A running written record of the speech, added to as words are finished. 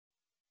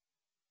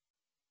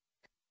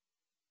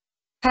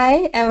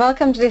Hi, and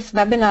welcome to this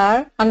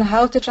webinar on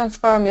how to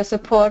transform your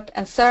support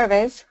and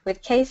service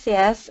with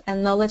KCS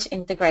and knowledge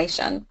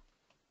integration.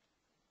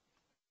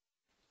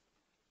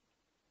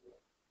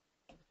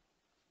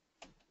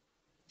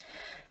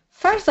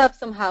 First up,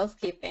 some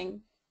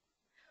housekeeping.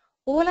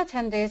 All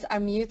attendees are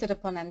muted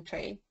upon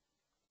entry.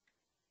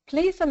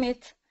 Please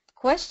submit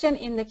questions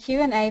in the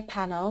Q&A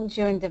panel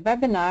during the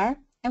webinar,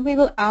 and we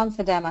will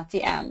answer them at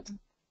the end.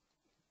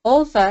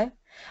 Also,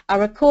 a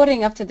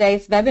recording of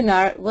today's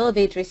webinar will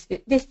be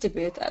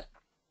distributed.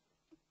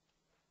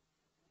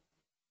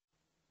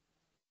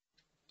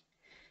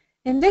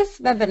 In this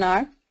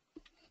webinar,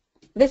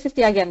 this is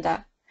the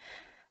agenda.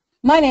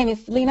 My name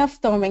is Lena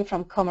Stormvinge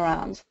from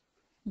ComAround.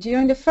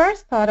 During the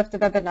first part of the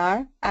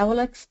webinar, I will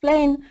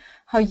explain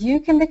how you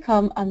can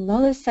become a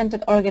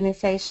knowledge-centered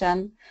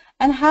organization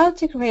and how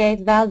to create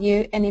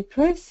value and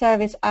improve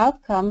service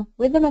outcome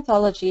with the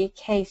methodology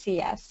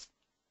KCS.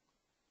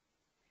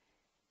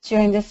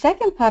 During the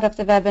second part of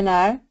the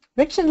webinar,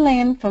 Richard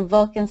Lynn from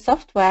Wolken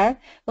Software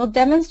will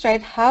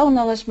demonstrate how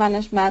knowledge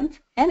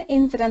management and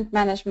incident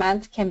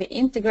management can be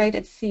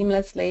integrated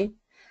seamlessly,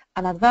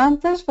 an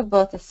advantage for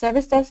both the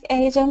service desk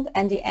agent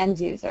and the end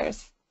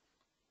users.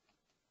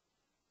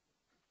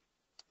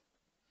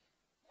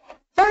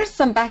 First,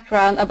 some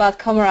background about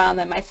ComAround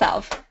and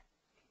myself.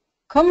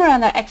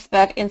 ComAround are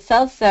expert in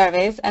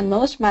self-service and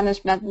knowledge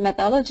management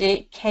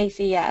methodology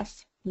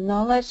KCS,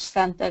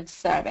 knowledge-centered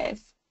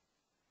service.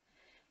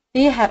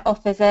 We have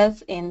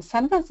offices in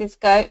San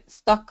Francisco,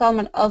 Stockholm,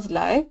 and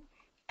Oslo,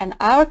 and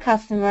our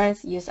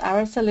customers use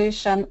our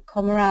solution,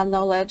 ComAround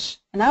Knowledge,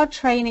 and our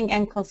training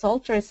and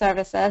consultancy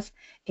services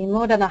in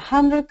more than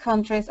 100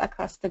 countries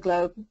across the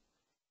globe.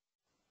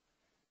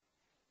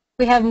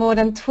 We have more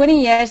than 20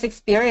 years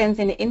experience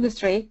in the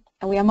industry,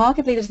 and we are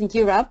market leaders in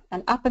Europe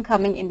and up and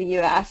coming in the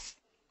US.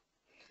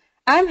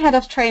 I'm head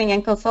of training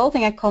and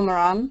consulting at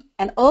ComAround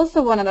and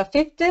also one of the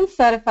 15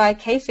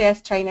 certified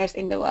KCS trainers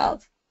in the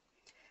world.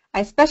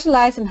 I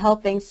specialize in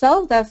helping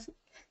service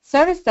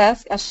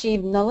desks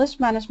achieve knowledge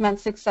management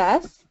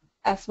success,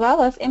 as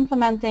well as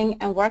implementing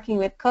and working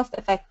with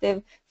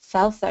cost-effective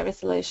self-service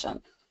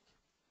solutions.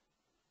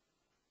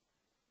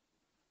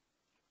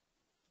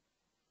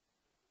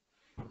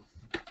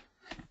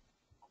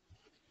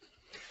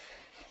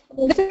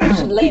 Good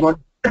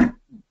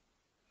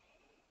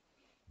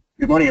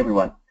morning,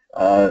 everyone.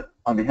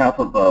 On behalf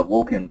of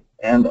Wolken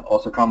and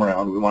also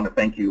ComAround, we want to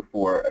thank you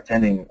for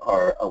attending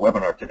our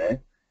webinar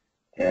today.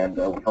 And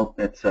we hope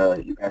that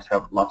you guys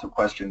have lots of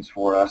questions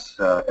for us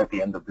at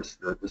the end of this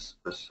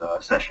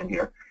session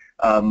here.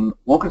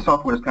 Wolken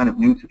Software is kind of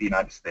new to the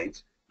United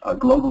States.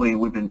 Globally,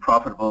 we've been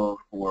profitable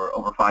for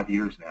over 5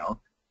 years now.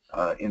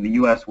 In the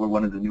US, we're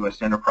one of the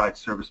newest enterprise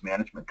service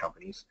management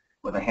companies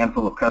with a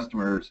handful of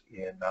customers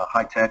in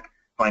high-tech,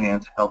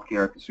 finance,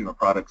 healthcare, consumer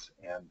products,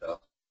 and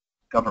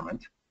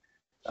government.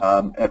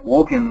 At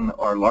Wolken,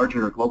 our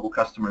larger global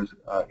customers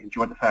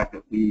enjoy the fact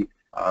that we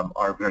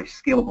are a very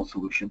scalable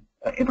solution,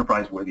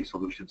 enterprise-worthy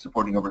solution,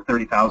 supporting over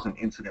 30,000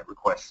 incident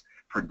requests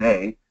per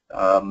day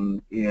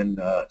in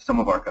some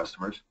of our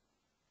customers.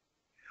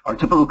 Our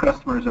typical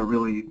customers are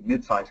really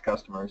mid-sized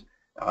customers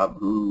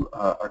who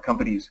are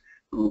companies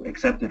who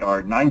accepted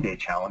our 9-day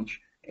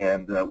challenge,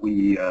 and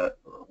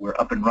we're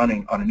up and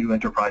running on a new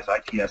enterprise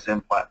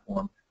ITSM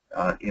platform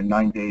in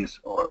 9 days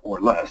or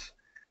less.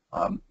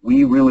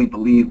 We really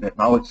believe that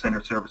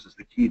knowledge-centered service is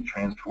the key to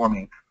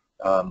transforming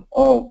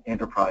all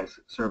enterprise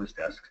service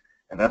desks,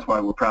 and that's why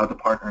we're proud to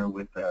partner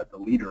with the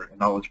leader in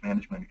knowledge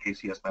management and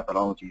KCS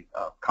methodology,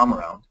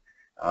 ComAround.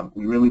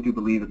 We really do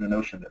believe in the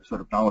notion that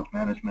sort of knowledge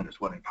management is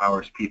what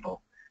empowers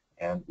people,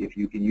 and if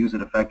you can use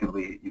it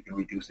effectively, you can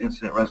reduce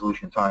incident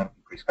resolution time,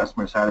 increase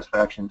customer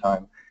satisfaction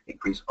time,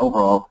 increase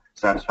overall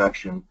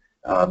satisfaction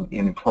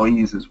in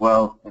employees as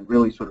well, and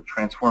really sort of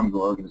transform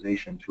your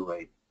organization to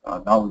a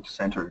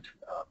knowledge-centered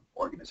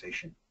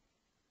organization.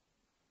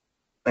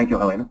 Thank you,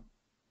 Helena.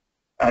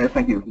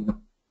 Thank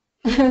you.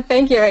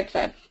 Thank you,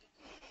 Richard.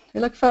 We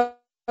look forward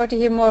to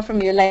hear more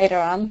from you later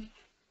on.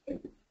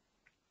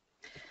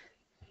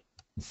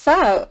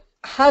 So,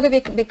 how do we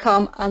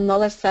become a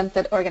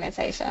knowledge-centered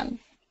organization?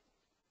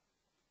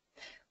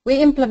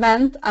 We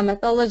implement a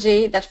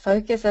methodology that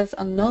focuses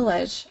on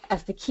knowledge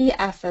as the key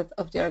asset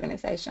of the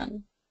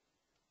organization.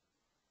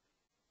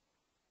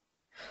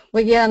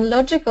 We get a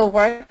logical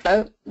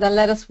workflow that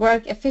let us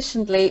work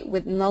efficiently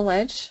with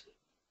knowledge,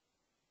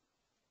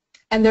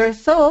 and the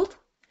result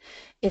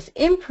is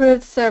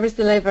improved service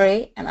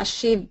delivery and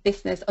achieve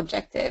business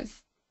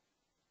objectives.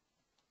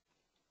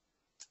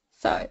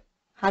 So,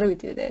 how do we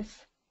do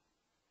this?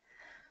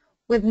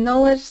 With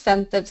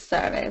knowledge-centered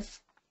service.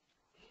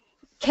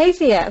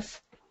 KCS.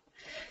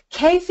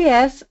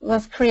 KCS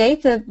was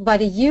created by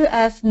the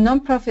US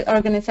nonprofit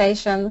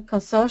organization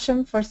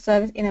Consortium for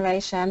Service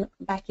Innovation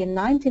back in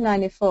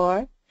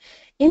 1994,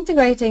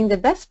 integrating the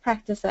best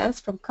practices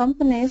from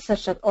companies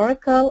such as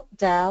Oracle,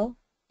 Dell,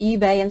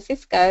 eBay, and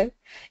Cisco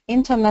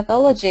into a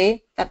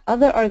methodology that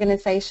other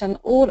organizations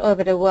all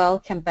over the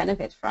world can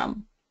benefit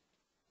from.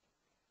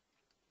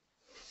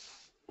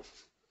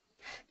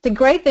 The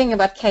great thing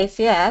about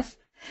KCS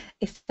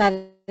is that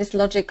it's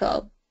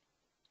logical.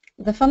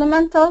 The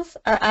fundamentals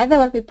are either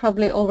what we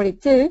probably already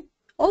do,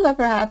 although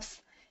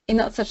perhaps in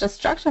not such a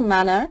structured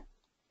manner,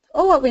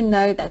 or what we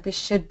know that we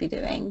should be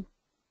doing.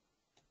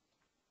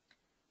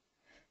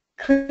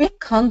 Create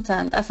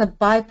content as a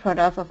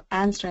byproduct of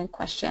answering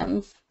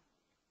questions.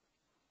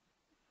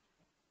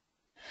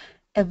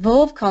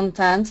 Evolve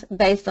content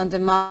based on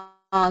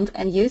demand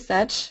and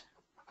usage.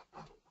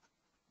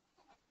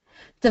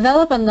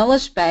 Develop a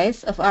knowledge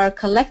base of our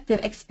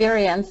collective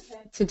experience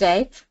to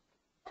date.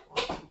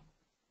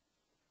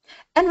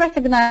 And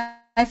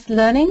recognize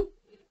learning,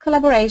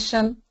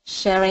 collaboration,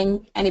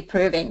 sharing, and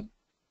improving.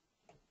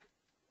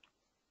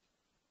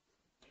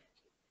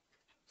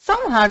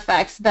 Some hard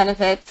facts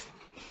benefits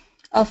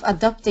of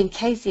adopting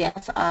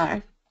KCS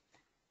are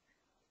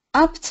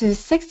up to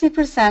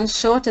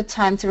 60% shorter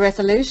time to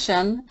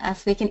resolution,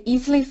 as we can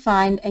easily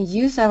find and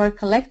use our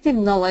collective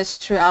knowledge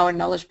through our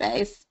knowledge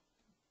base.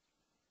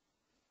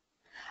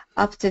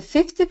 Up to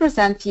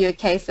 50% fewer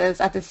cases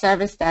at the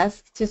service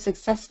desk to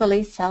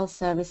successfully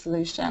self-service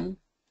solution.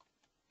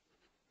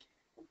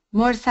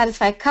 More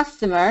satisfied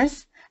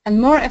customers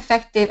and more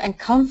effective and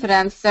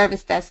confident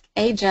service desk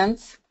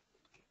agents.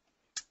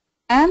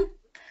 And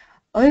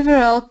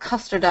overall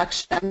cost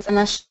reductions and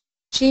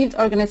achieved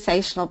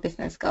organizational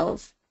business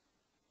goals.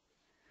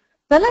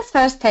 But let's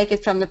first take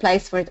it from the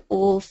place where it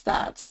all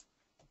starts,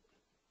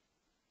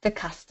 the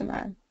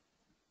customer.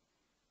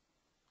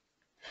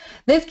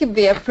 This could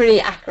be a pretty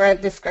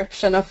accurate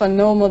description of a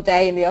normal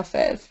day in the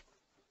office.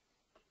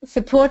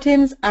 Support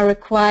teams are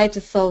required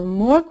to solve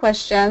more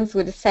questions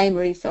with the same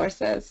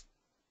resources.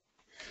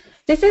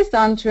 This is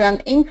done through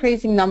an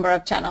increasing number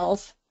of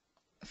channels,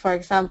 for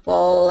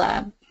example,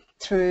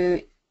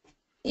 through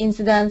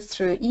incidents,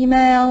 through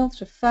email,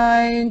 through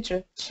phone,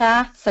 through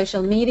chat,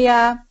 social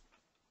media.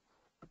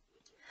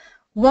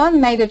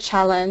 One major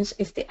challenge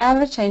is the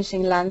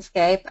ever-changing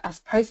landscape as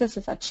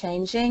processes are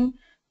changing,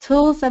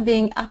 tools are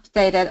being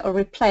updated or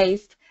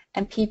replaced,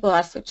 and people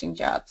are switching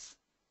jobs.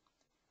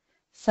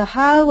 So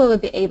how will we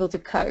be able to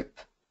cope?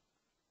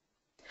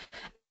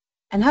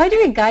 And how do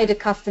we guide the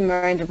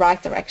customer in the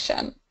right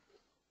direction?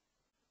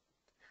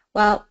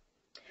 Well,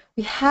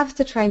 we have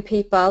to train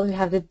people who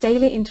have the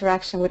daily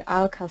interaction with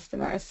our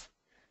customers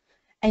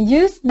and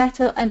use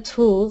methods and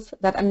tools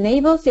that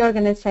enables the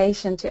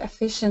organization to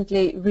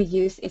efficiently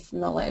reuse its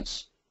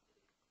knowledge.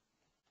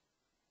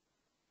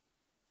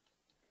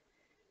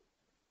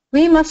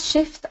 We must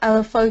shift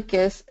our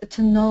focus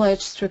to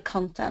knowledge through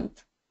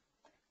content.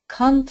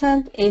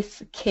 Content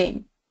is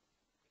king.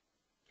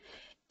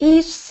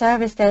 Each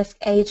service desk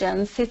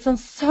agent sits on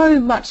so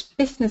much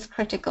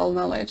business-critical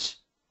knowledge.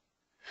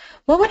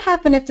 What would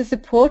happen if the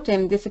support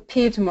team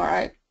disappeared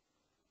tomorrow?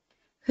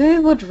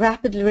 Who would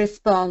rapidly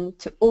respond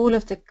to all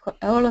of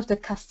the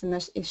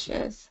customers'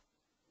 issues?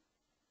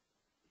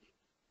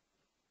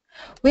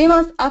 We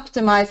must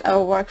optimize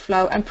our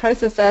workflow and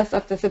processes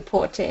of the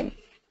support team.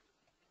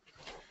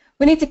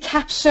 We need to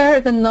capture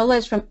the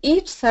knowledge from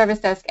each service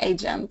desk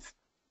agent.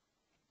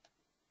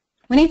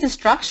 We need to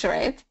structure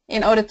it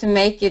in order to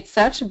make it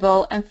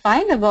searchable and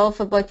findable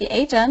for both the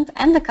agent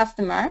and the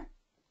customer.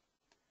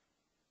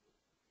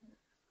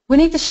 We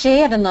need to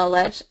share the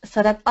knowledge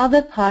so that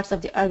other parts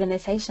of the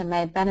organization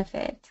may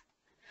benefit.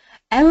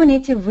 And we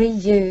need to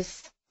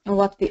reuse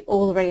what we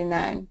already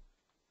know.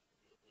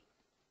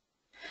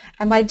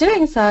 And by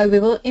doing so, we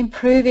will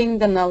improving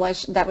the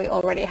knowledge that we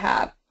already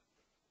have.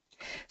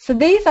 So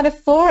these are the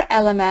 4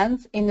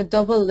 elements in the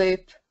double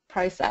loop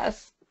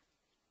process.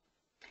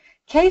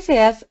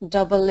 KCS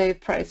double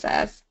loop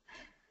process.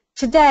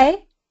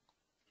 Today,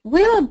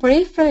 we will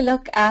briefly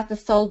look at the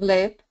solve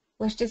loop,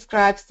 which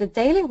describes the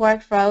daily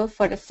workflow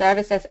for the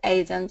services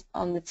agent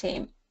on the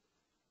team.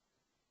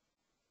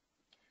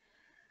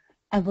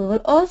 And we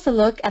will also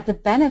look at the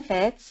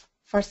benefits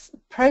for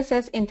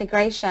process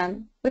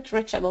integration, which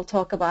Richard will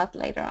talk about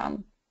later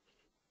on.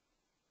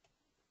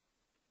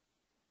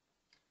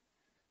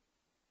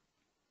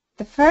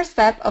 The first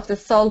step of the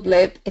solve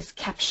loop is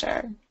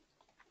capture.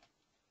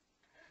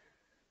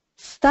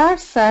 Start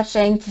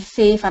searching to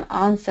see if an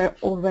answer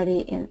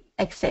already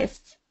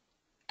exists.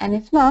 And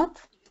if not,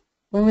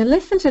 when we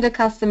listen to the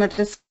customer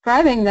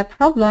describing the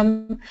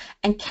problem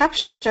and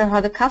capture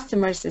how the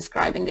customer is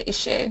describing the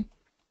issue.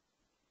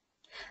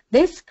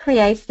 This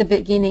creates the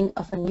beginning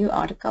of a new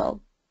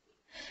article.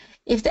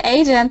 If the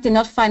agent did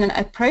not find an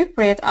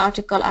appropriate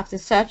article after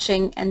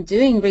searching and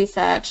doing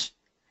research,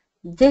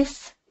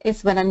 this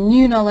is when a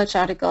new knowledge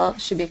article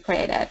should be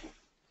created.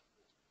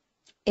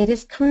 It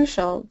is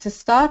crucial to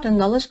start a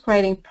knowledge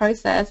creating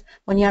process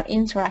when you are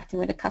interacting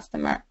with a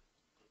customer.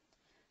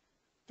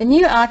 The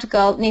new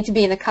article needs to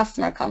be in a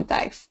customer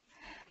context.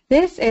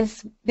 This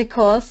is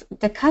because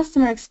the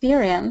customer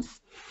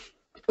experience,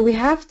 we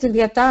have to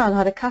get down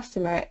how the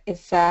customer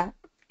is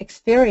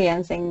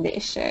experiencing the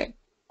issue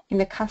in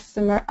the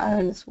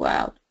customer-owned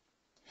world.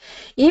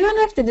 Even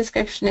if the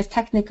description is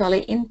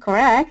technically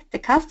incorrect, the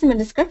customer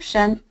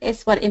description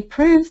is what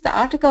improves the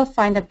article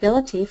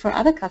findability for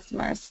other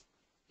customers.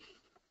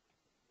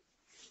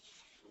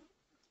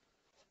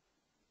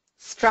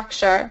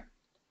 Structure.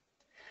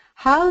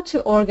 How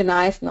to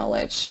organize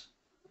knowledge.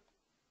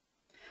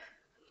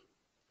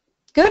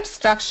 Good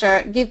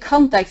structure gives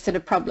context to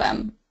the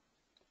problem.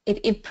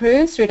 It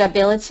improves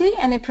readability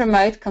and it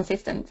promotes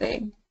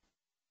consistency.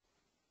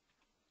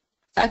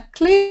 A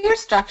clear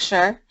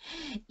structure,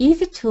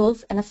 easy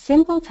tools, and a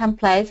simple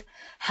template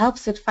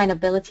helps with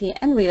findability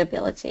and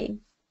readability.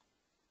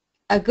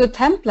 A good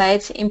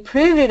template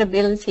improves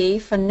readability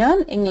for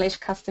non-English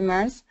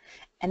customers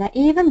and are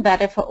even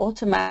better for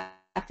automatic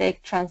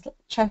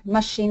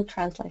machine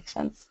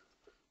translations.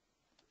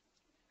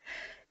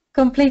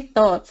 Complete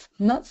thoughts,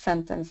 not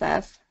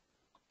sentences.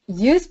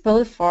 Use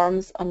bullet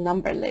forms on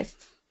number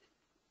lists.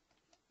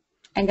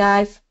 And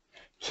guys,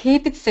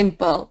 keep it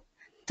simple.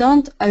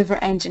 Don't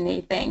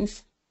over-engineer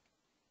things.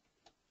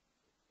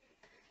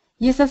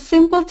 Use a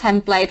simple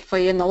template for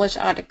your knowledge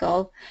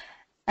article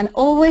and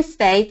always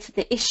state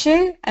the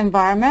issue,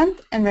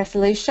 environment, and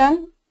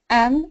resolution,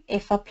 and,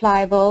 if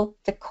applicable,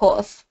 the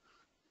cause.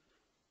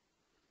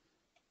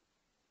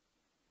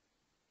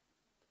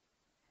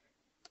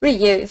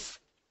 Reuse.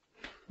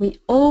 We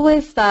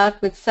always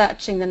start with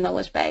searching the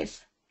knowledge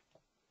base.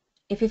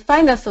 If we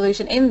find a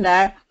solution in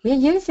there, we're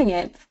using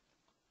it.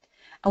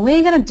 And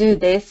we're going to do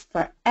this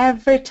for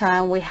every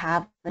time we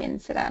have an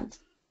incident.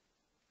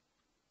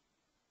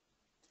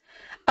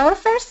 Our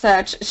first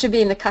search should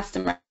be in the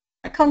customer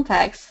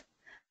context.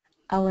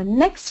 Our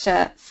next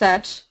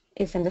search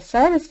is in the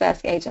service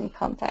desk agent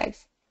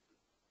context.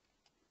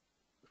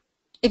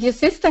 If your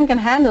system can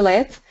handle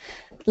it,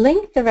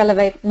 link the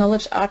relevant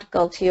knowledge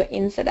article to your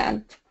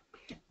incident.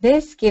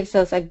 This gives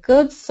us a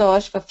good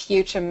source for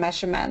future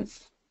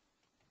measurements.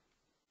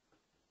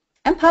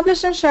 And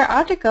publish and share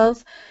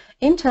articles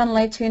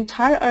internally to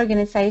entire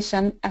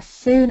organization as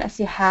soon as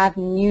you have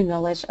new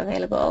knowledge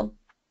available.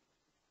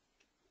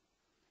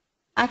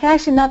 I can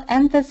actually not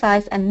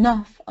emphasize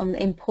enough on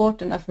the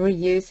importance of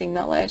reusing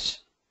knowledge.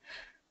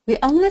 We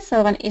only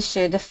solve an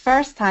issue the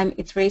first time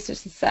it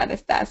reaches the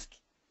service desk.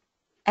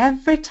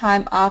 Every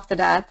time after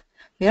that,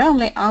 we are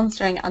only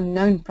answering a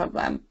known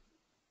problem.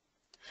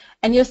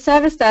 And your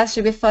service desk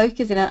should be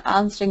focusing on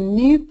answering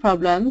new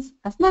problems,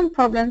 as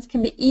non-problems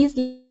can be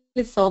easily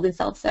solved in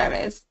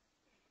self-service.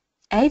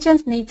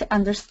 Agents need to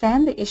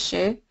understand the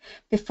issue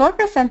before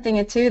presenting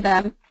it to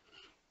them,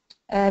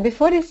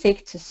 before they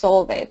seek to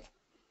solve it.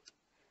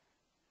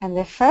 And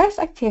the first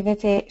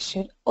activity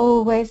should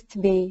always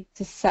be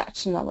to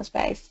search the knowledge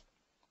base.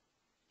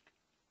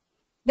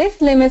 This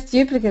limits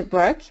duplicate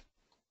work,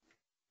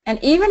 and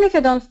even if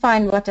you don't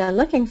find what they're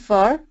looking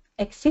for,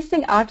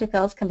 existing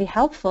articles can be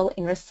helpful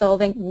in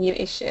resolving new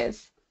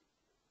issues.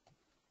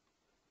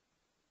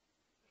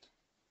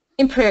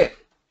 Improve.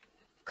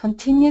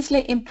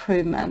 Continuously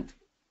improvement.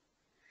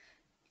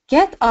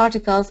 Get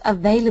articles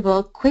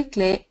available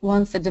quickly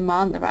once the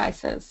demand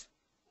arises.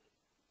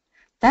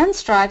 Then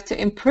strive to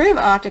improve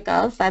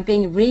articles by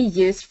being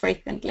reused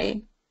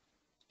frequently.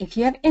 If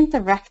you have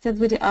interacted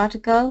with the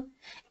article,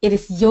 it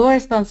is your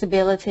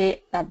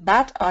responsibility that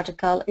that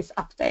article is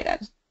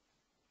updated.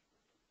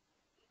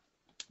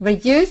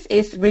 Reuse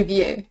is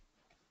review.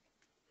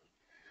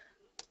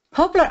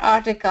 Popular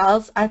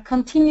articles are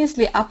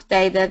continuously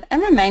updated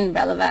and remain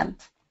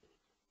relevant.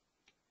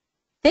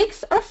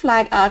 Fix or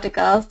flag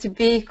articles to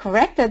be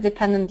corrected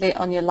dependently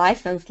on your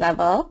license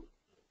level.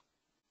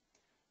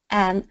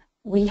 And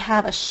we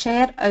have a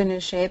shared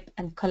ownership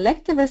and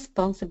collective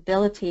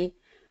responsibility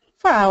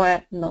for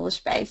our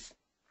knowledge base.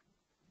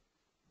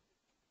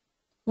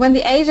 When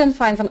the agent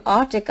finds an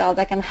article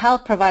that can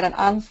help provide an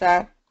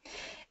answer,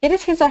 it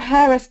is his or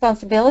her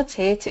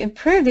responsibility to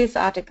improve this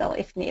article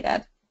if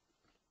needed.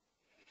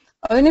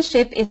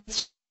 Ownership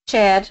is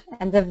shared,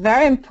 and the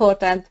very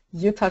important,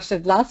 you touched the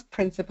last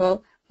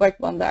principle, work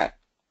wonder.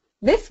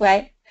 This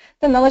way,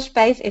 the knowledge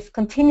base is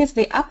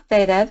continuously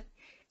updated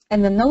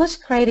and the knowledge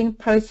creating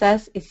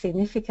process is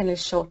significantly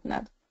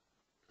shortened.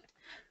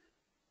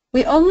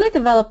 We only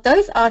develop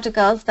those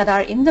articles that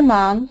are in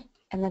demand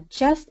and the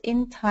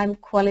just-in-time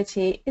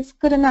quality is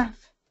good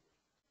enough.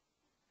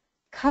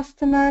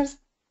 Customers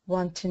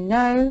want to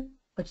know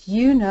what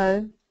you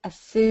know as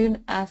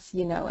soon as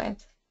you know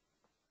it.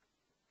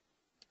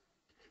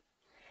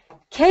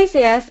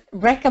 KCS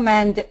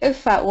recommend the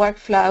UFA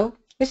workflow,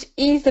 which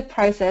is the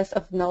process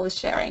of knowledge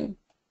sharing.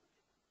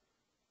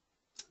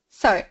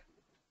 So,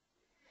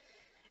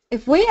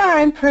 if we are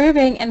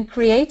improving and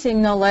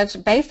creating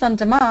knowledge based on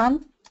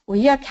demand,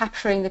 we are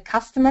capturing the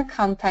customer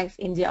context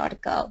in the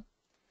article.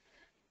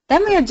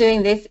 Then we are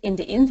doing this in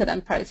the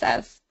incident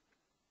process.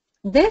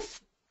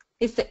 This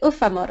is the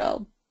UFA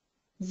model.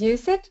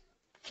 Use it,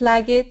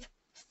 flag it,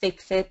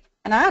 fix it,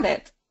 and add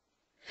it.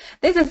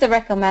 This is the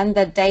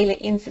recommended daily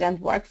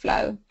incident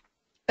workflow.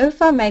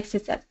 UFA makes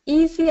it as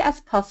easy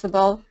as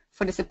possible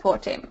for the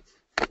support team.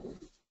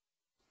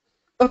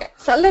 Okay,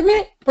 so let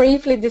me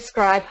briefly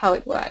describe how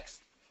it works.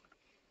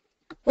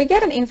 We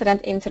get an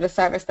incident into the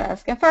service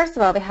desk, and first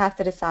of all, we have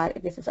to decide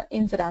if this is an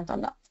incident or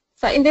not.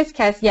 So in this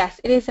case, yes,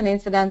 it is an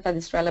incident that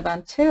is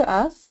relevant to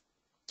us.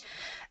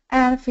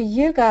 And for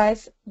you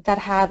guys that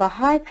have a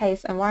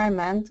high-paced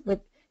environment with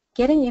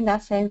getting in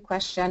that same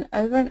question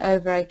over and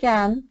over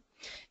again,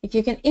 if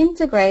you can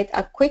integrate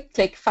a quick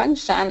click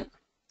function,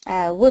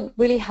 would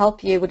really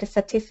help you with the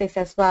statistics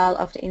as well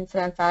of the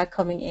incidents that are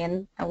coming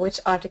in and which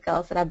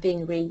articles that are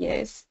being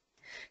reused.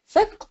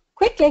 So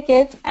quick click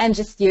it and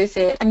just use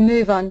it and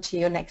move on to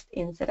your next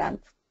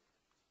incident.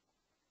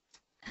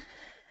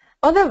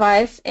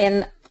 Otherwise,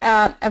 in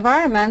an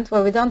environment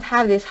where we don't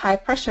have this high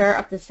pressure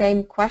of the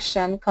same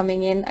question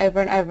coming in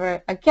over and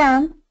over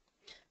again,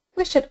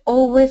 we should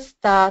always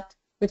start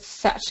with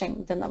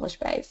searching the knowledge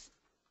base.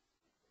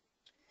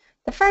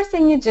 The first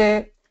thing you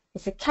do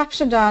is to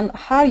capture down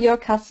how your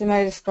customer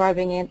is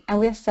describing it, and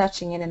we're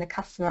searching it in a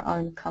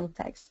customer-owned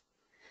context.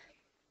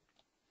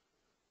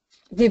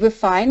 Did we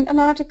find an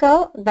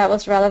article that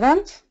was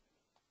relevant?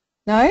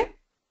 No?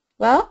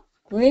 Well,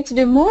 we need to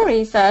do more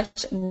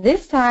research,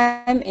 this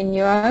time in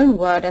your own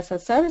word as a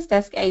service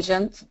desk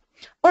agent.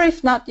 Or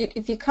if not,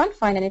 if you can't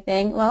find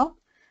anything, well,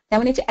 then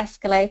we need to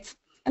escalate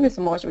and do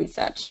some more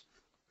research.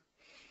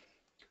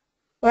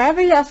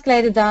 Wherever you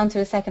escalate it down to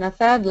the second or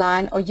third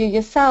line, or you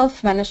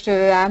yourself manage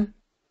to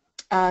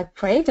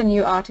create a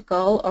new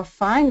article or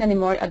find any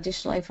more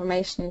additional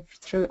information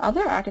through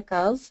other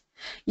articles,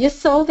 you're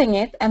solving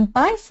it, and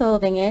by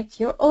solving it,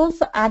 you're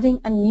also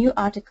adding a new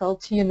article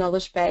to your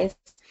knowledge base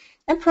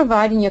and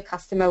providing your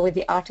customer with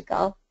the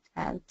article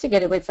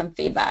together with some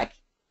feedback.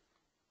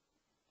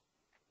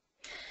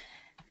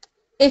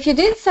 If you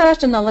did search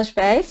the knowledge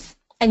base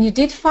and you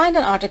did find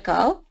an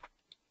article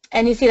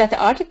and you see that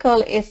the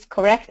article is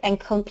correct and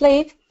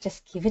complete,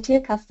 just give it to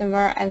your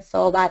customer and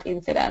solve that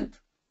incident.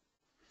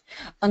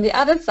 On the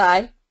other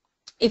side,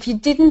 if you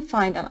didn't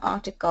find an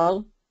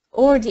article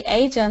or the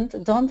agent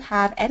don't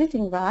have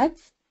editing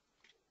rights,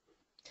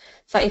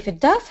 so if it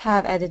does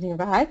have editing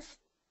rights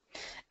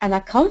and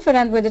are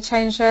confident with the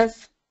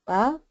changes,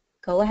 well,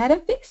 go ahead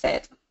and fix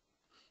it.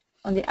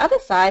 On the other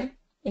side,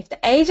 if the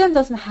agent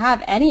doesn't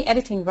have any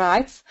editing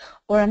rights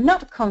or are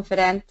not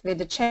confident with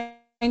the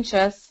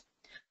changes,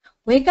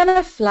 we're going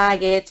to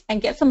flag it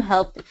and get some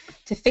help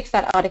to fix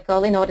that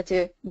article in order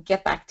to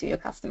get back to your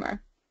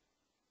customer.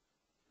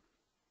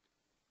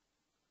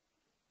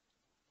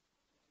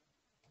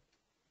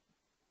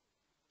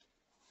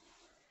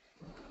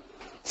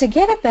 To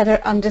get a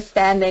better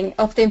understanding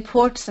of the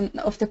importance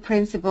of the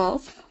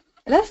principles,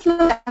 let's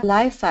look at the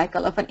life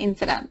cycle of an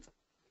incident.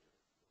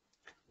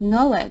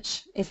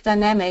 Knowledge is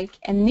dynamic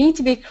and needs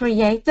to be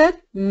created,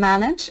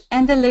 managed,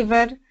 and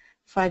delivered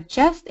for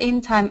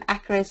just-in-time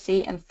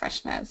accuracy and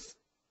freshness.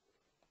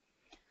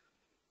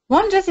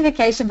 One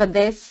justification for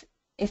this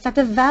is that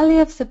the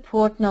value of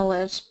support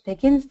knowledge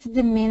begins to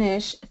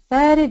diminish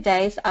 30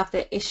 days after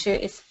the issue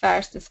is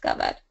first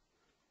discovered.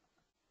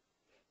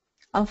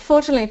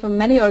 Unfortunately, for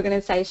many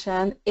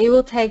organizations, it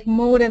will take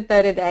more than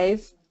 30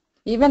 days,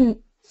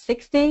 even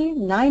 60,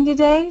 90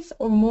 days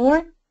or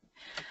more,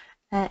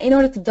 in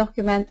order to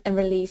document and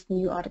release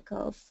new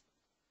articles.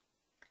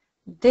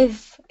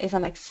 This is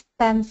an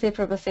expensive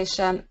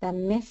proposition that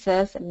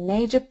misses a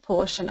major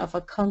portion of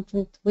a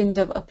content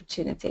window of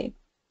opportunity.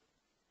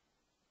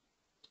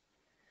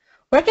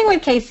 Working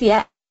with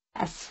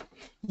KCS,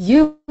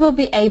 you will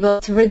be able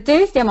to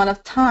reduce the amount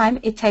of time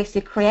it takes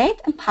to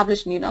create and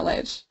publish new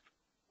knowledge.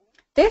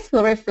 This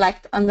will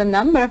reflect on the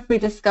number of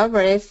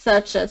rediscoveries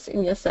searches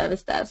in your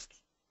service desk.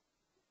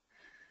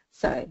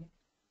 So,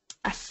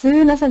 as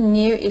soon as a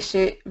new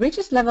issue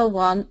reaches level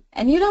 1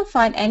 and you don't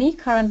find any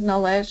current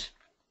knowledge,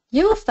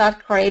 you will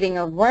start creating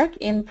a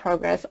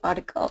work-in-progress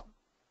article,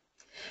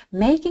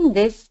 making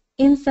this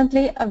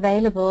instantly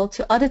available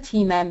to other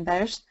team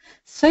members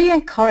so you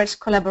encourage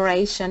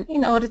collaboration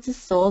in order to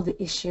solve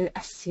the issue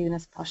as soon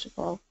as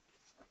possible.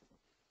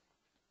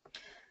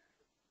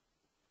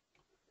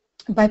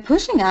 By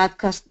pushing out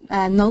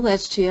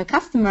knowledge to your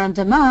customer on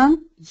demand,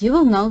 you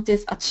will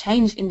notice a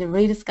change in the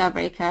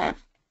rediscovery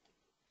curve.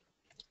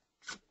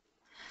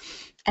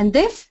 And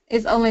this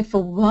is only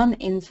for one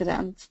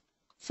incident.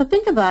 So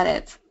think about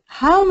it.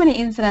 How many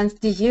incidents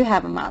do you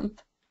have a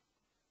month?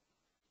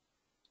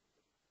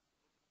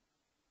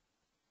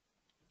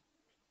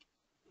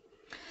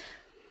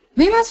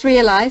 We must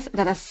realize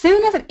that as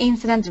soon as an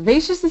incident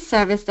reaches the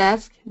service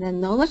desk, the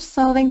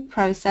knowledge-solving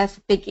process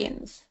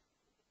begins.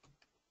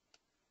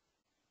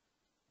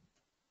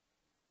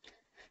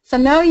 So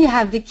now you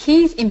have the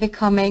keys in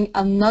becoming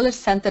a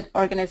knowledge-centered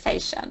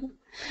organization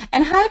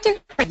and how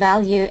to create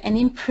value and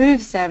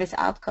improve service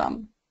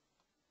outcome.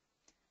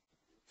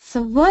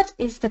 So what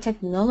is the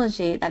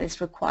technology that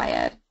is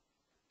required?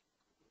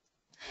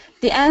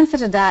 The answer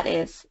to that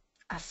is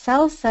a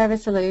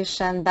self-service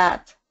solution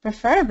that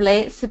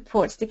preferably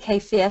supports the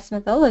KCS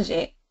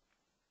methodology.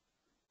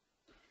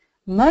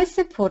 Most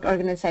support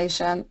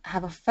organizations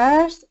have a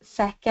first,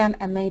 second,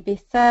 and maybe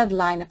third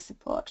line of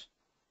support.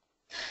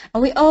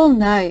 And we all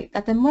know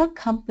that the more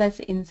complex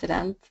the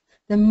incident,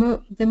 the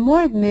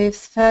more it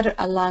moves further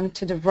along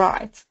to the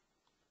right.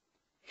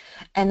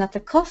 And that the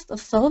cost of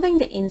solving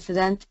the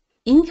incident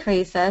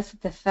increases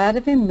the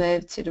further we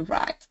move to the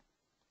right.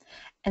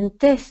 And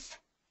this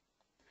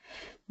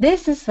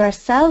is where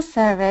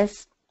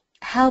self-service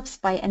helps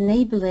by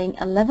enabling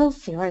a level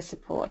 0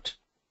 support.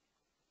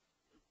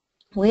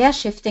 We are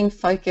shifting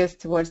focus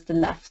towards the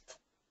left.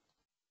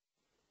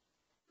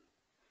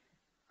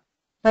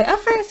 By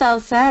offering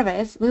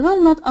self-service, we will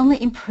not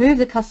only improve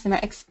the customer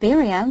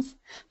experience,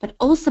 but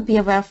also be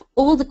aware of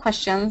all the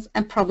questions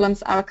and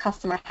problems our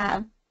customers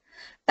have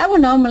that will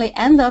normally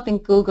end up in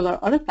Google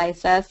or other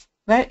places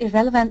where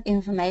irrelevant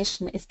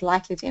information is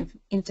likely to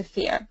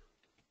interfere.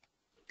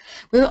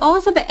 We will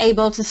also be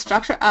able to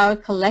structure our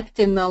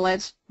collective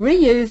knowledge,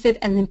 reuse it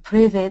and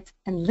improve it,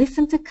 and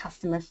listen to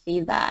customer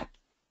feedback.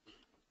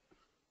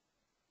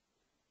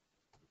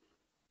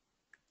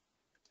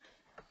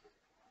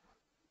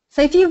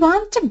 So if you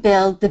want to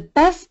build the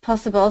best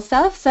possible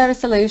self-service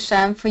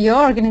solution for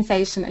your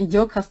organization and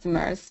your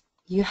customers,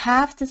 you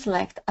have to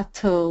select a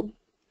tool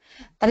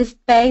that is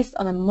based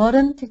on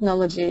modern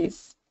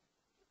technologies,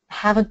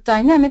 have a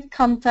dynamic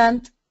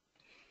content,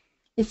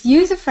 is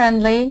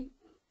user-friendly,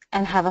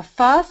 and have a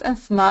fast and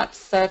smart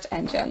search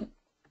engine.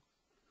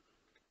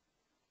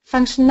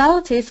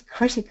 Functionality is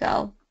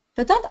critical,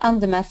 but don't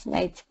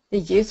underestimate the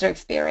user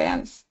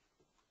experience.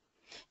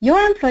 Your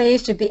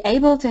employees should be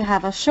able to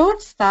have a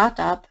short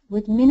startup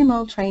with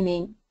minimal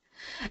training,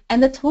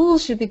 and the tool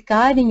should be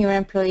guiding your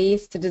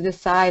employees to the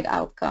desired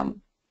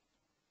outcome.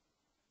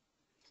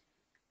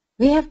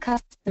 We have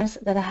customers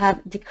that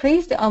have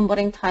decreased the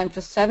onboarding time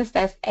for service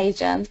desk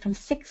agents from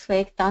 6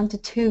 weeks down to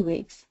 2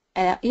 weeks,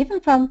 and even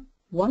from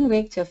 1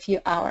 week to a few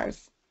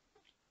hours.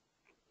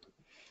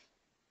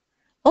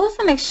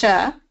 Also make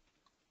sure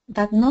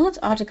that knowledge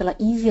articles are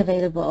easily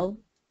available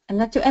and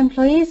that your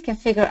employees can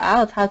figure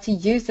out how to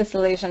use the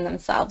solution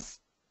themselves.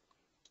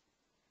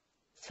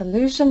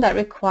 Solutions that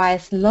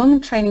requires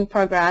long training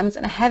programs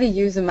and heavy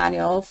user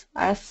manuals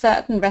are a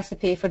certain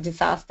recipe for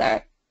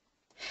disaster.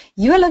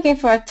 You are looking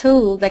for a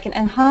tool that can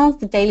enhance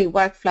the daily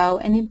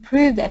workflow and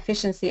improve the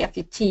efficiency of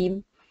your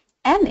team,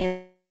 and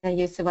in a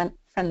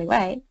user-friendly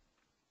way.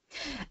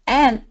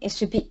 And it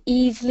should be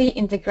easily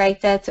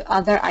integrated to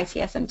other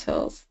ITSM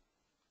tools,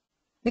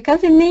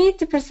 because you need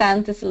to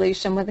present the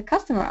solution where the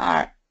customer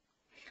are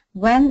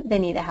when they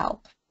need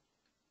help.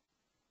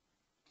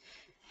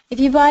 If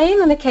you buy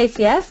in on the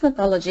KCS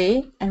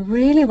methodology and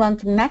really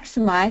want to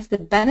maximize the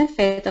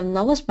benefit of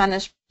knowledge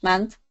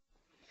management,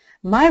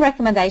 my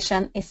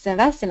recommendation is to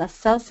invest in a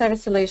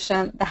self-service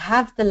solution that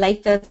have the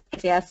latest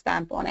KCS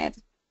stamp on it.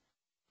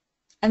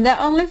 And there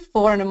are only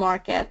 4 on the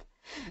market,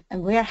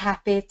 and we are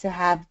happy to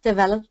have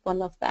developed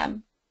one of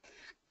them,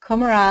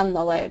 ComAround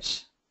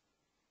Knowledge.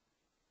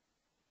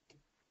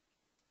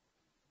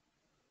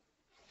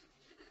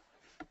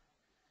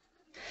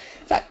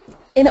 So,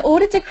 in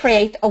order to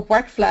create a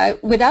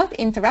workflow without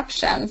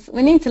interruptions,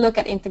 we need to look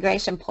at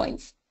integration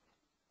points.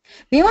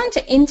 We want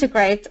to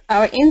integrate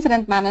our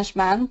incident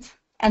management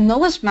and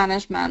knowledge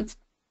management,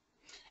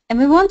 and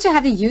we want to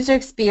have a user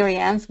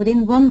experience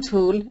within one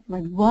tool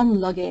with one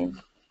login.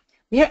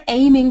 We are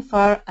aiming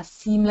for a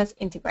seamless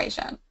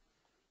integration.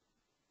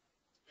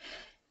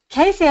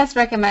 KCS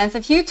recommends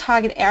a few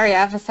target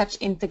areas for such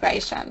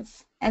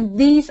integrations, and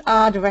these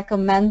are the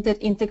recommended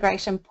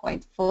integration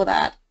points for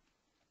that.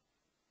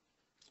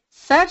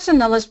 Search the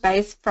knowledge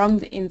base from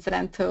the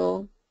incident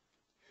tool.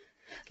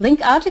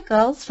 Link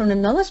articles from the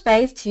knowledge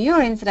base to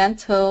your incident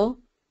tool,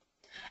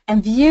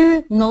 and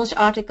view knowledge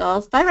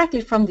articles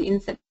directly from the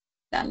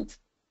incident.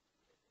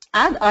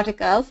 Add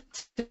articles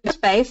to the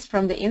knowledge base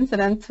from the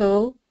incident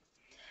tool,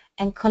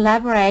 and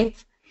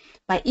collaborate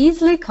by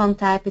easily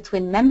contact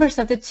between members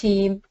of the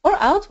team or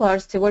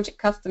outwards towards your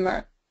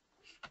customer.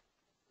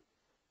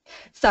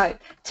 So,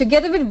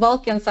 together with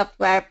Wolken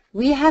Software,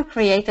 we have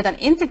created an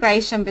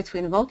integration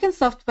between Wolken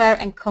Software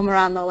and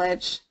ComAround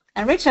Knowledge.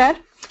 And Richard,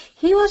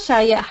 he will show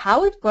you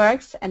how it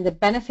works and the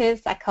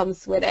benefits that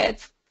comes with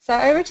it. So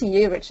over to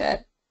you,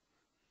 Richard.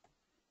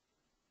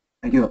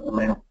 Thank you,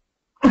 Lena.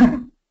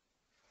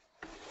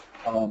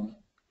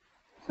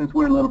 Since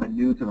we're a little bit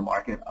new to the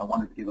market, I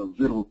wanted to give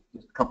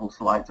just a couple of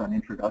slides on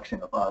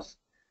introduction of us.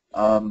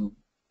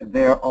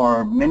 There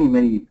are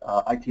many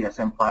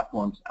ITSM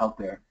platforms out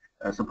there.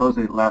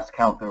 Supposedly at last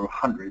count there were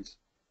hundreds,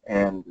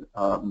 and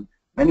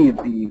many of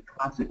the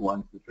classic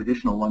ones, the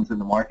traditional ones in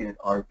the market,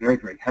 are very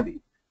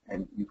heavy,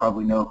 and you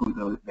probably know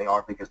who they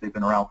are because they've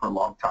been around for a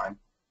long time,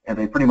 and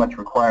they pretty much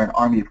require an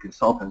army of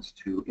consultants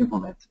to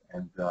implement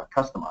and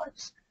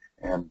customize,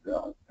 and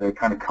they're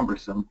kind of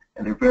cumbersome,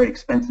 and they're very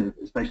expensive,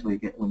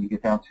 especially when you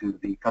get down to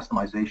the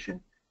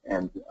customization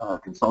and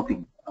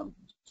consulting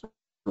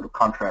sort of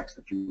contracts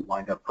that you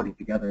wind up putting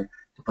together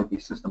to put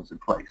these systems in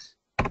place.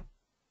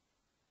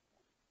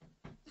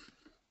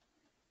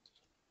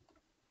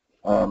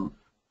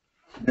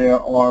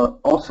 There are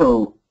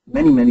also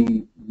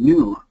many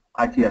new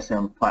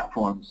ITSM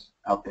platforms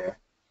out there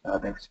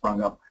that have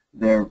sprung up.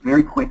 They're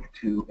very quick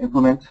to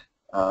implement.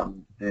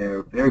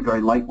 They're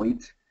very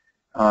lightweight,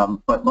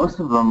 but most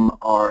of them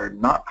are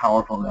not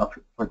powerful enough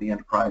for the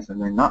enterprise,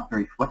 and they're not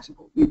very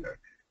flexible either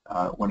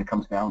when it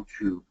comes down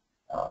to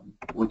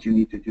what you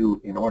need to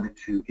do in order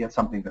to get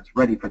something that's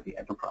ready for the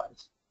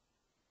enterprise.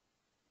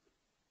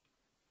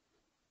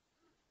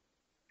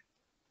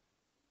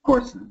 Of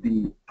course,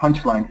 the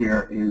punchline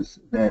here is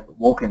that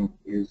Wolken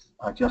is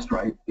just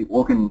right. The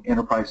Wolken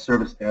Enterprise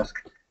Service Desk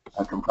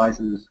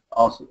comprises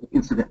also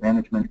incident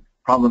management,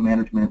 problem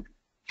management,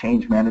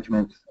 change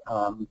management,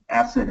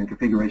 asset and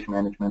configuration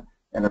management,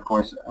 and of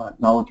course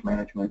knowledge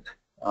management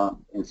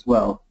as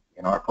well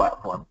in our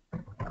platform.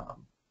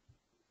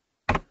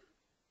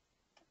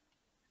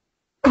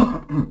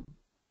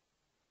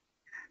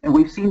 And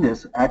we've seen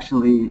this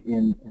actually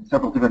in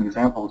several different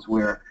examples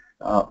where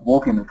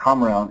Wolken and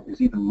ComAround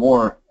is even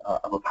more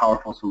of a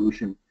powerful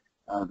solution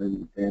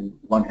than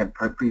one had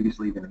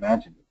previously even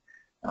imagined.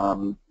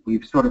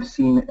 We've sort of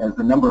seen as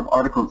the number of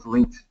articles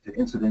linked to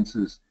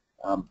incidences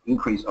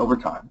increase over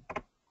time.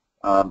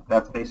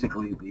 That's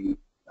basically the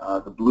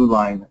blue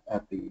line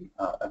at the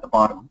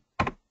bottom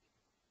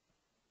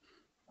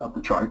of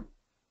the chart.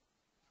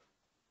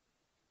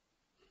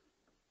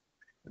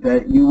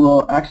 That you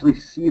will actually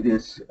see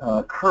this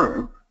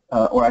curve,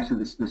 or actually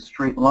this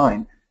straight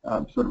line,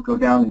 sort of go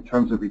down in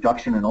terms of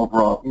reduction in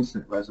overall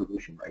incident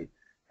resolution rate.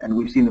 And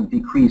we've seen them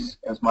decrease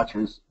as much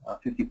as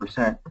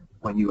 50%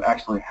 when you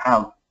actually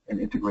have an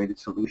integrated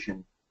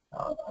solution,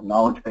 a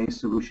knowledge-based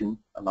solution,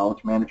 a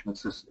knowledge management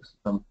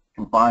system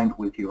combined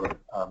with your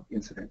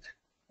incident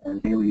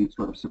and daily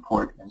sort of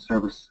support and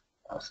service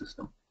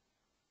system.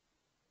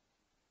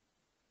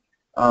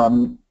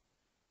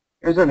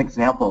 Here's an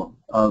example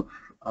of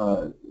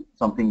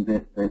something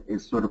that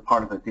is sort of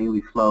part of a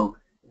daily flow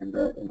in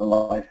the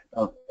life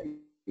of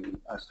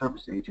a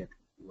service agent,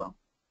 if you will.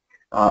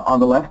 On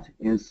the left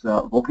is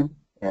Wolken,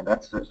 and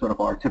that's sort of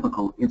our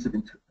typical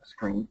incident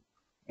screen.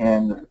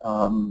 And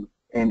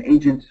an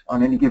agent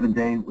on any given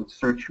day would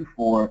search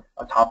for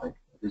a topic.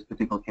 In this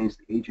particular case,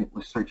 the agent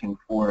was looking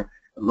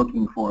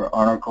for an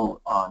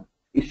article on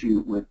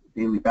issue with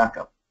daily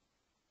backup.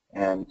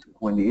 And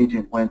when the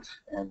agent went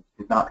and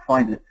did not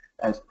find it,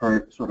 as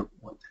per sort of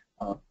what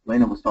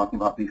Lena was talking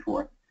about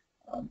before,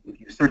 if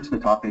you search the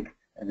topic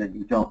and then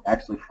you don't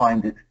actually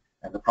find it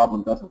and the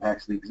problem doesn't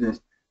actually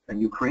exist,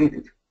 then you create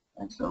it.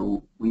 And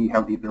so we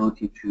have the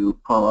ability to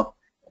pull up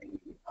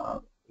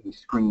a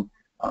screen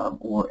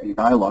or a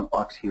dialog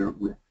box here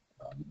with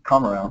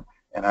ComAround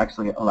and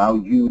actually allow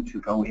you to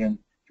go in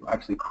to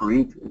actually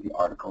create the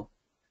article.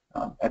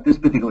 At this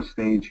particular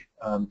stage,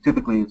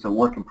 typically it's a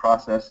work in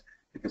process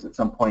because at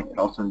some point it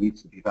also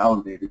needs to be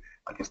validated.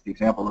 I guess the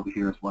example over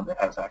here is one that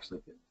has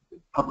actually been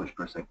published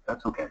per se.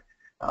 That's okay.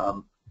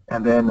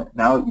 And then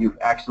now you've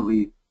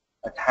actually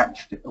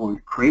attached or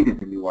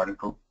created a new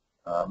article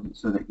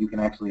so that you can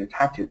actually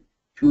attach it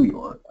to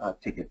your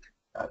ticket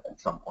at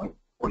some point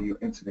or your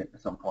incident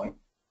at some point.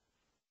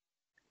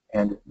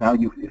 And now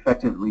you've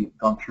effectively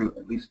gone through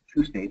at least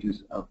 2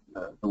 stages of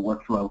the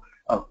workflow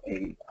of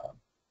a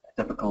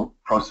typical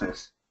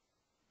process.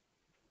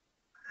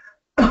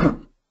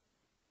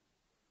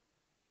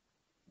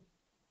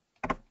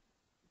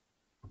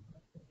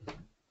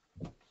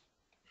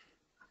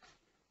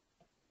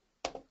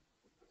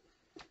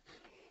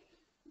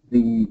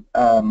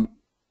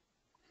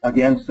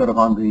 Again, sort of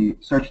on the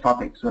search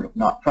topic, sort of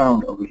not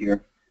found over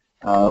here,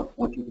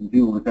 what you can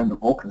do within the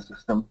Wolken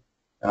system,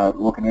 the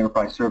Wolken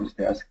Enterprise Service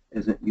Desk,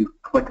 is that you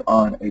click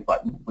on a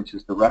button, which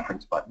is the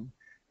reference button,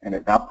 and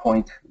at that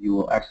point you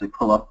will actually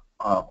pull up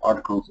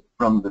articles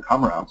from the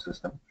ComAround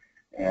system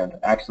and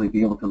actually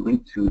be able to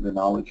link to the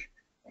knowledge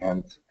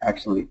and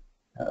actually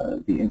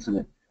the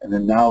incident. And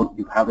then now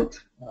you have it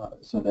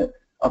so that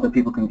other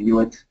people can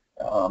view it.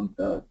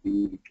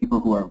 The people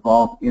who are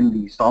involved in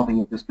the solving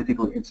of this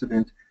particular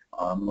incident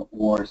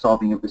or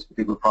solving of this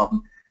particular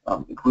problem,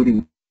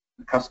 including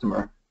the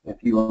customer, if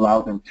you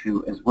allow them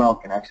to as well,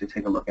 can actually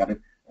take a look at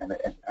it and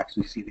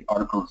actually see the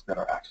articles that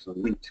are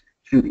actually linked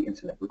to the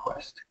incident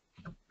request.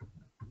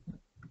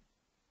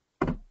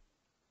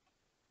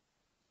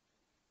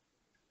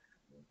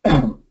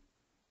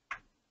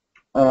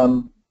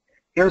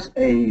 Here's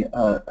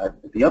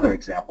the other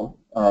example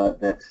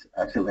that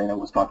actually Lena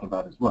was talking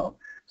about as well.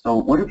 So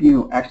what if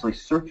you actually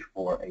search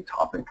for a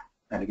topic,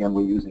 and again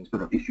we're using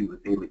sort of issue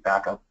with daily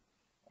backup,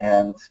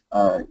 and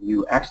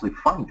you actually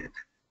find it.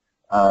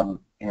 And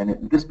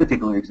in this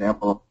particular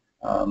example,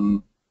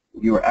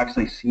 you're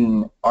actually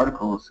seeing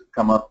articles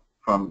come up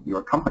from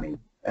your company,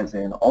 as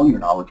in all your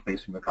knowledge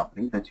base from your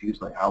company that's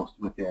usually housed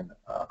within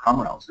a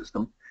ComAround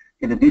system,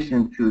 in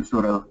addition to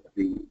sort of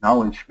the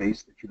knowledge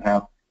base that you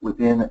have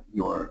within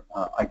your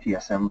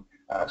ITSM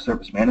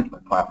service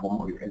management platform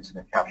or your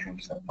incident capturing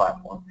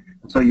platform.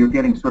 And so you're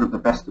getting sort of the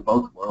best of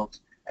both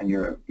worlds, and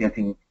you're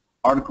getting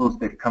articles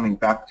that are coming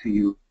back to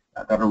you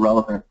that are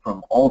relevant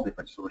from all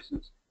different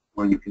sources,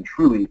 where you can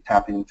truly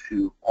tap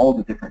into all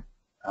the different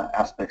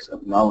aspects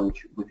of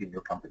knowledge within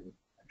your company,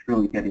 and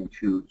truly getting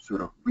to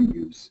sort of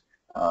reuse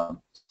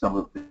some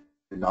of the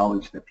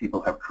knowledge that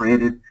people have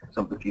created,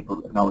 some of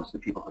the knowledge that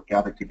people have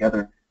gathered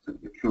together, so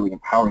that you're truly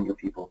empowering your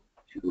people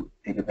to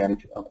take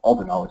advantage of all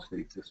the knowledge that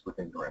exists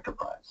within your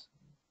enterprise.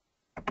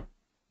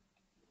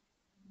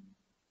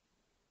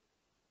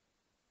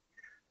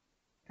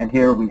 And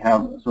here we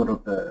have sort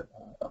of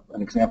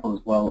an example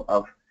as well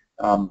of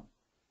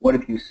what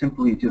if you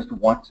simply just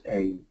want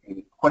a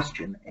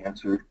question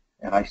answered,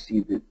 and I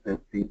see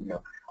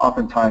that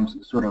oftentimes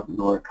sort of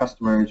your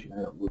customers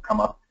will come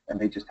up and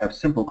they just have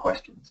simple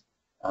questions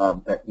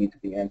that need to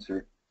be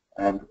answered.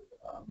 And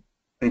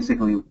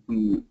basically,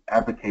 we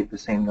advocate the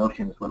same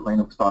notion as what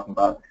Lena was talking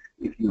about.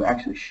 If you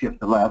actually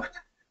shift left,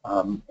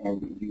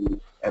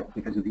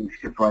 because if you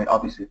shift right,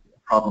 obviously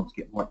problems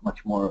get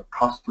much more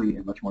costly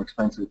and much more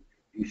expensive.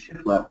 If you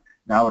shift left,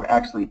 now it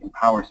actually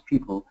empowers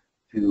people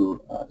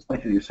to,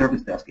 especially your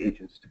service desk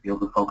agents, to be able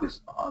to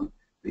focus on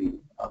the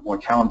more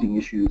challenging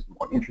issues,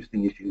 more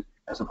interesting issues,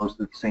 as opposed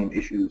to the same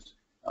issues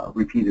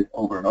repeated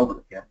over and over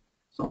again.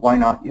 So why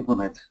not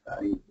implement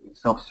a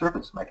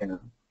self-service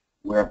mechanism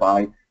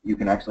whereby you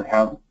can actually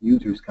have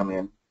users come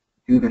in,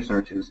 do their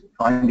searches,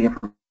 find the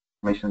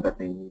information that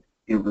they need,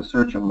 be able to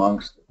search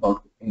amongst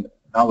both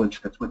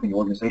knowledge that's within the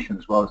organization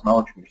as well as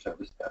knowledge from your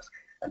service desk,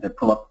 and then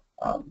pull up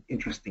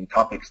interesting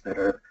topics that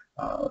are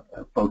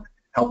both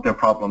help their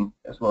problem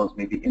as well as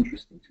maybe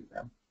interesting to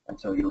them. And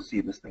so you'll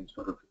see this thing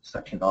sort of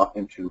sectioned off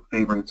into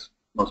favorites,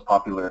 most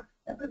popular,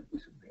 and then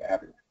recently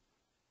added.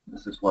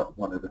 This is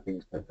one of the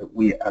things that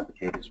we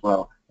advocate as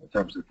well in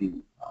terms of the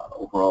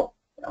overall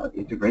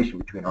integration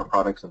between our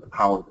products and the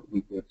power that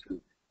we give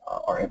to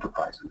our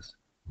enterprises.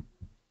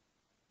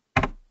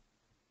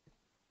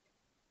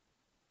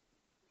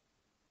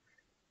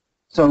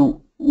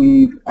 So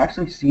we've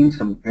actually seen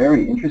some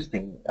very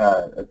interesting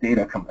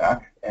data come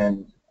back,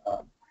 and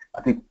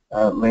I think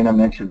Lena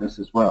mentioned this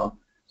as well.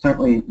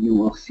 Certainly you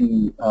will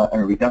see a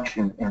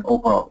reduction in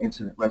overall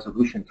incident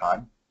resolution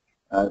time,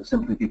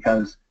 simply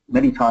because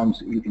many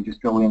times you can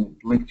just go in,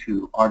 link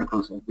to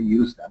articles, and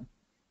reuse them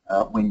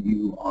when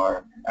you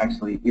are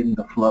actually in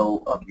the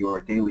flow of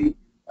your daily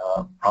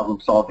problem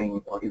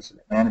solving or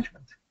incident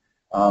management.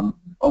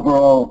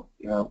 Overall,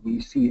 we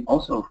see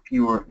also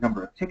fewer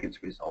number of tickets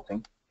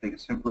resulting,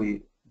 because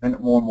simply then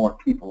more and more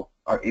people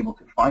are able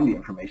to find the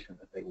information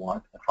that they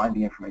want and find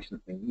the information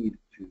that they need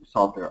to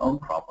solve their own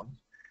problems.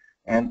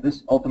 And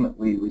this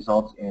ultimately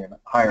results in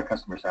higher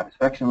customer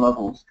satisfaction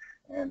levels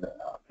and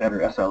better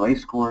SLA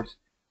scores.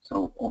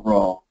 So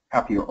overall,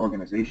 happier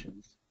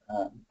organizations.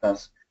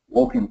 Thus,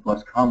 Wolken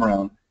plus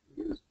ComAround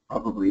is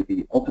probably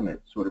the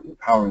ultimate sort of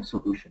empowering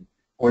solution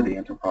for the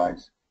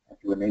enterprise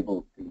to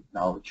enable the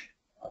knowledge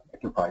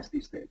enterprise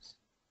these days.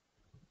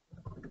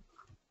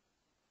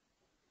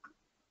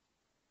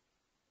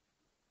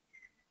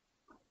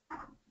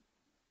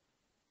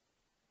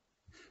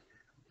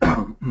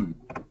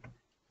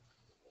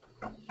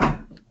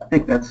 I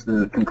think that's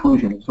the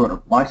conclusion of sort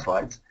of my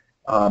slides.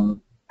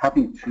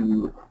 Happy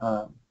to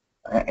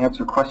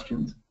answer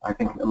questions. I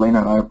think Lena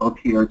and I are both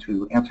here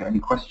to answer any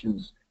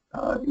questions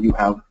you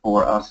have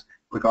for us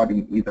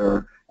regarding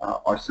either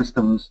our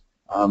systems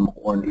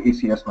or the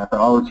KCS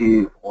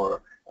methodology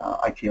or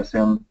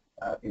ITSM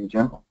in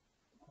general.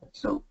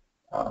 So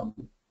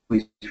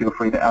please feel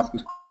free to ask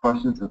us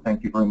questions, and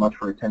thank you very much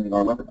for attending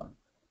our webinar.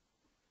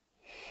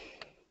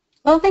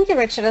 Well, thank you,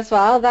 Richard, as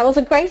well. That was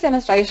a great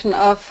demonstration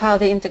of how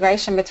the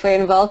integration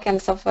between Wolken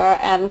Software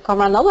and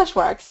ComAround Knowledge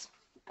works.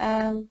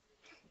 Thank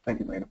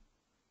you, Lena.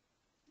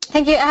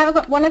 Thank you. I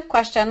have one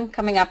question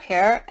coming up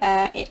here.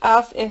 It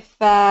asks if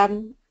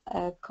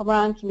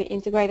ComAround can be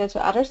integrated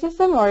to other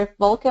systems, or if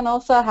Wolken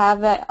also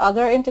have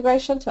other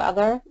integration to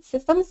other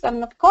systems.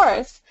 And of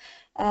course,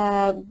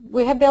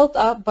 we have built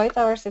up both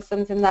our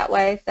systems in that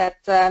way that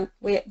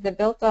they're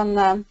built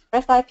on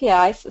REST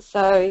APIs,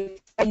 so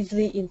it's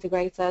easily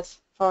integrated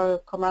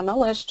for ComAround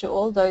Knowledge to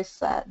all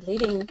those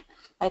leading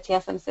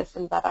ITSM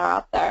systems that are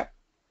out there.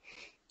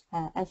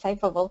 And same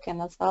for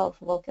Wolken as well,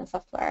 for Wolken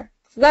Software.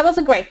 So that was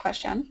a great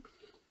question.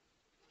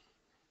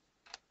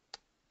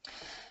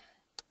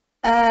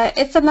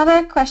 It's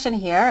another question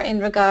here in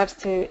regards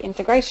to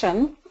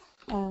integration.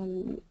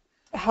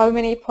 How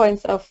many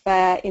points of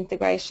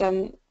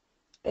integration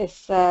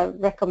is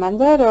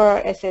recommended, or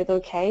is it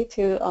okay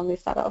to only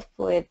start off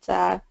with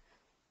 1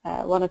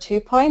 or 2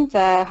 points?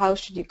 How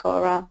should you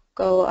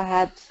go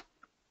ahead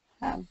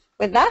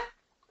with that?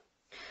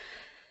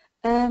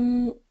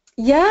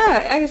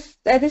 Yeah,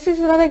 this is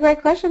another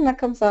great question that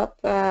comes up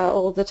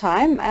all the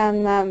time,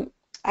 and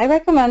I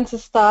recommend to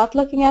start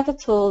looking at the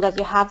tool that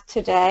you have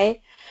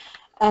today,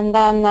 and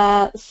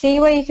then see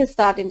where you can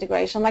start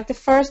integration. Like the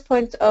first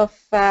point of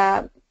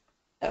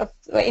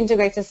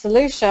integrated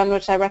solution,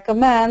 which I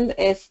recommend,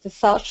 is the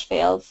search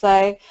field.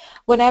 So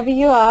whenever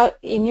you are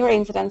in your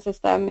incident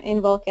system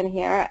in Wolken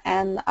here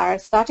and are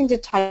starting to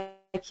type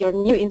your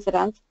new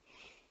incident,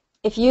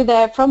 if you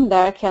from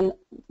there can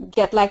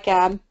get like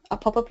a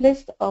pop-up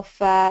list of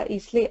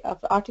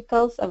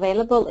articles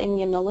available in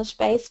your knowledge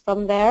base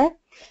from there.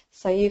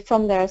 So you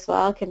from there as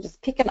well can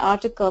just pick an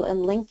article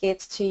and link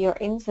it to your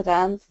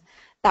incident.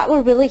 That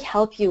will really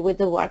help you with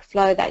the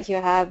workflow that you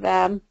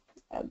have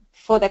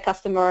for the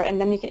customer,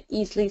 and then you can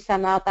easily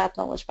send out that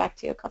knowledge back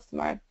to your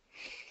customer.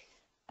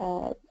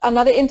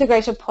 Another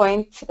integration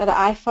point that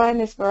I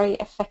find is very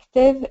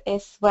effective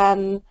is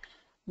when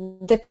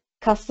the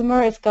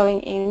customer is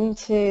going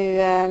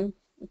into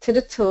to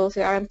the tool,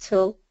 to our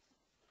tool,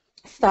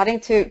 starting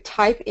to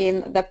type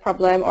in the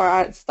problem or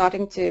are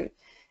starting to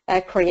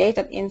create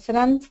an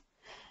incident.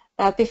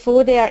 that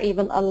before they are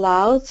even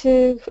allowed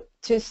to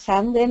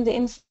send in the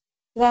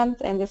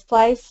incident in this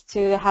place,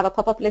 to have a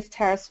pop-up list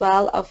here as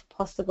well of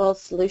possible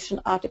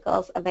solution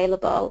articles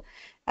available.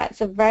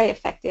 It's a very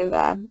effective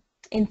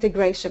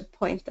integration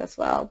point as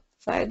well.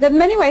 So there are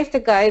many ways to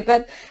go,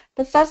 but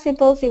start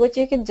simple, see what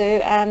you can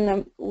do,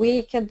 and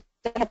we can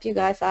help you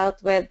guys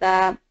out with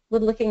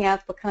looking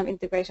at what kind of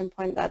integration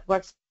point that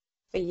works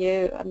for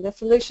you. And the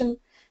solution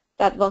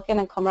that Wolken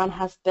and ComAround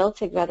has built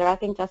together, I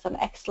think that's an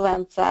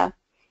excellent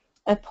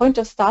a point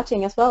of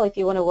starting as well if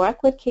you want to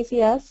work with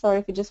KCS or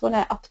if you just want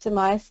to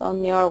optimize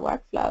on your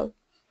workflow.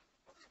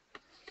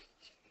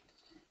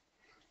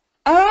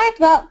 All right,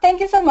 well,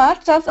 thank you so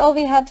much. That's all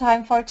we had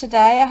time for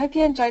today. I hope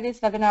you enjoyed this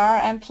webinar,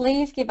 and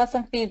please give us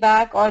some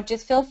feedback or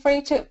just feel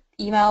free to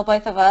email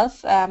both of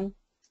us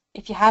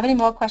if you have any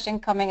more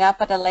questions coming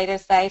up at a later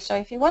stage. So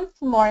if you want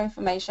some more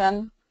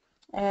information,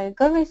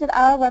 go visit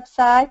our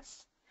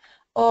websites,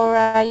 or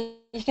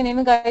you can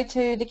even go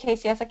to the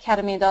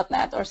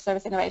kcsacademy.net or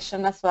Service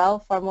Innovation as well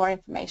for more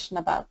information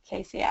about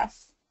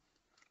KCS.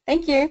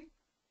 Thank you.